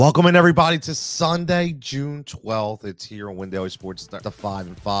Welcome in, everybody, to Sunday, June 12th. It's here on Win Daily Sports, start to 5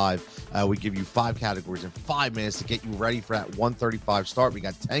 and 5. We give you 5 categories in 5 minutes to get you ready for that 1:35 start. We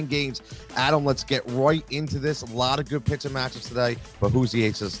got 10 games. Adam, let's get right into this. A lot of good pitching matchups today, but who's the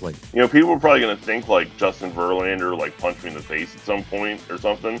ace of the slate? You know, people are probably going to think like Justin Verlander, like punch me in the face at some point or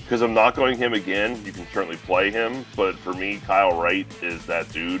something, because I'm not going him again. You can certainly play him, but for me, Kyle Wright is that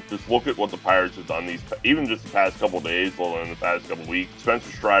dude. Just look at what the Pirates have done even just the past couple of days, well, in the past couple of weeks. Spencer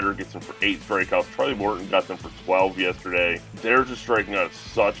Strider gets them for 8 strikeouts. Charlie Morton got them for 12 yesterday. They're just striking out at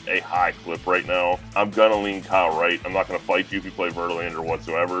such a high clip right now. I'm going to lean Kyle Wright. I'm not going to fight you if you play Verlander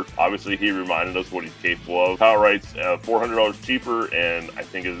whatsoever. Obviously, he reminded us what he's capable of. Kyle Wright's $400 cheaper, and I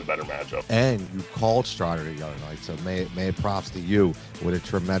think is a better matchup. And you called Strider the other night, so may props to you with a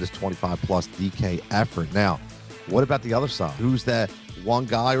tremendous 25-plus DK effort. Now, what about the other side? Who's that one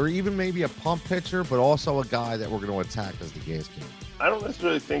guy, or even maybe a pump pitcher, but also a guy that we're going to attack as the gas can? I don't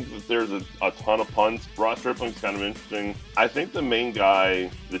necessarily think that there's a ton of punts. Ross Stripling's kind of interesting. I think the main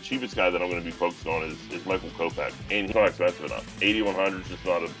guy, the cheapest guy that I'm going to be focused on is Michael Kopech. And he's not expensive enough. $8,100 is just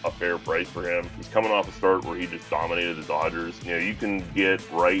not a fair price for him. He's coming off a start where he just dominated the Dodgers. You know, you can get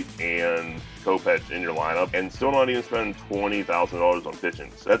Wright and Kopech in your lineup and still not even spend $20,000 on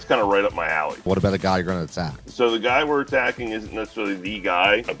pitching. So that's kind of right up my alley. What about the guy you're going to attack? So the guy we're attacking isn't necessarily the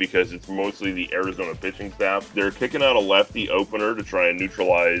guy because it's mostly the Arizona pitching staff. They're kicking out a lefty opener to try and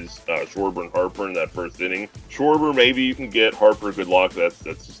neutralize Schwarber and Harper in that first inning. Schwarber, maybe you can get. Harper, good luck. That's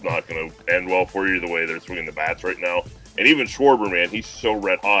just not going to end well for you the way they're swinging the bats right now. And even Schwarber, man, he's so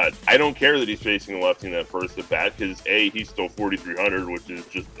red hot. I don't care that he's facing a lefty in that first at bat because A, he's still 4,300, which is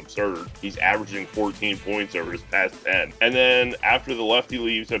just absurd. He's averaging 14 points over his past 10. And then after the lefty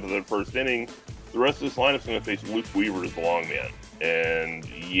leaves after the first inning, the rest of this lineup's going to face Luke Weaver as the long man. And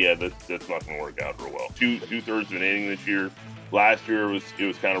yeah, that's not going to work out real well. Two-thirds of an inning this year. Last year it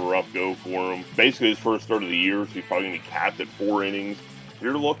was kind of a rough go for him. Basically his first start of the year, so he's probably going to be capped at 4 innings.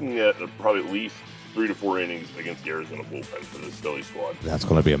 You're looking at probably at least 3 to 4 innings against the Arizona bullpen for this Philly squad. That's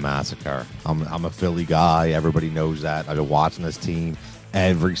going to be a massacre. I'm a Philly guy. Everybody knows that. I've been watching this team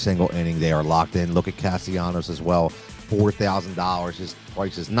every single inning. They are locked in. Look at Castellanos as well. $4,000. His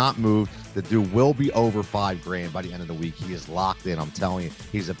price has not moved. The dude will be over $5,000 by the end of the week. He is locked in. I'm telling you,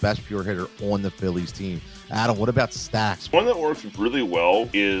 he's the best pure hitter on the Phillies team. Adam, what about stacks? One that works really well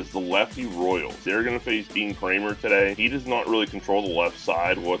is the lefty Royals. They're going to face Dean Kramer today. He does not really control the left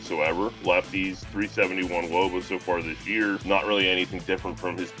side whatsoever. Lefties, 371 WOBA so far this year. Not really anything different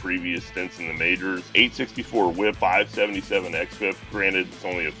from his previous stints in the majors. 864 whip, 577 xFIP. Granted, it's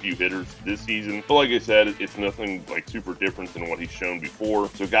only a few hitters this season. But like I said, it's nothing like super different than what he's shown before.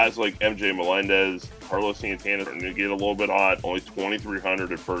 So guys like MJ Melendez, Carlos Santana starting to get a little bit hot. Only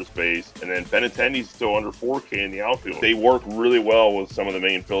 2,300 at first base. And then Benintendi's still under 4K in the outfield. They work really well with some of the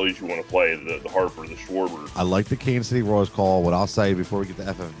main Phillies you want to play, the Harper, the Schwarber. I like the Kansas City Royals call. What I'll say before we get to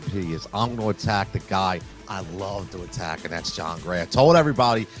FFP is I'm going to attack the guy I love to attack, and that's Jon Gray. I told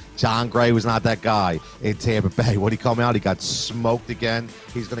everybody Jon Gray was not that guy in Tampa Bay. When he come out, he got smoked again.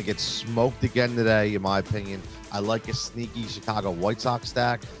 He's going to get smoked again today, in my opinion. I like a sneaky Chicago White Sox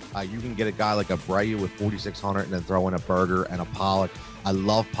stack. You can get a guy like Abreu with 4,600 and then throw in a Burger and a Pollock. I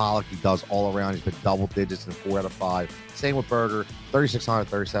love Pollock. He does all around. He's been double digits in 4 out of 5. Same with Burger, 3,600,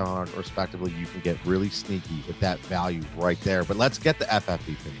 3,700 respectively. You can get really sneaky with that value right there. But let's get the FFP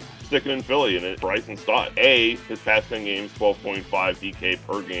pick. Sticking in Philly in it, Bryson Stott. A, his past 10 games, 12.5 DK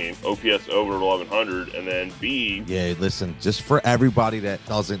per game, OPS over 1,100, and then B. Yeah, listen, just for everybody that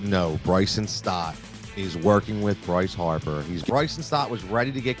doesn't know, Bryson Stott is working with Bryce Harper. Bryson Stott was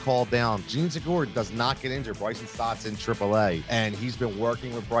ready to get called down. Gene Segura does not get injured. Bryson Stott's in AAA, and he's been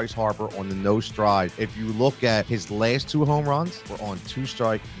working with Bryce Harper on the no stride. If you look at his last 2 home runs, were on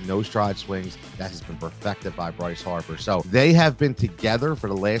 2-strike, no stride swings. That has been perfected by Bryce Harper. So they have been together for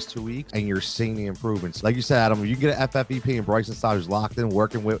the last 2 weeks, and you're seeing the improvements. Like you said, Adam, if you get an FFEP and Bryson Stott who's locked in,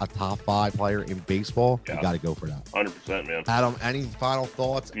 working with a top 5 player in baseball, you got to go for that. 100%, man. Adam, any final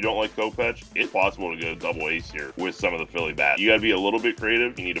thoughts? If you don't like Kopech, it's possible to get a double ace here with some of the Philly bats. You got to be a little bit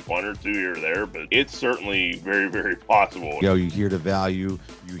creative. You need a punt or 2 here or there, but it's certainly very, very possible. Yo, you hear the value,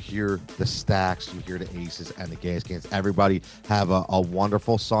 you hear the stacks, you hear the aces and the gas cans. Everybody have a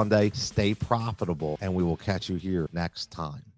wonderful Sunday. Stay profitable, and we will catch you here next time.